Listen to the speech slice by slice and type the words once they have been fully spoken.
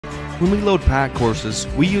When we load pack horses,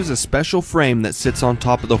 we use a special frame that sits on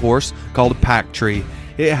top of the horse called a pack tree.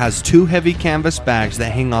 It has two heavy canvas bags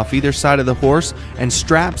that hang off either side of the horse and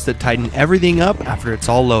straps that tighten everything up after it's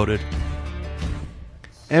all loaded.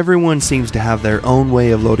 Everyone seems to have their own way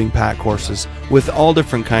of loading pack horses with all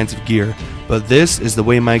different kinds of gear, but this is the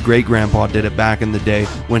way my great-grandpa did it back in the day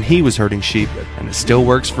when he was herding sheep, and it still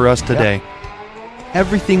works for us today.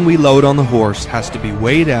 Everything we load on the horse has to be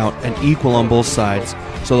weighed out and equal on both sides,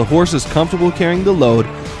 so the horse is comfortable carrying the load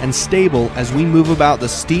and stable as we move about the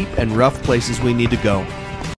steep and rough places we need to go.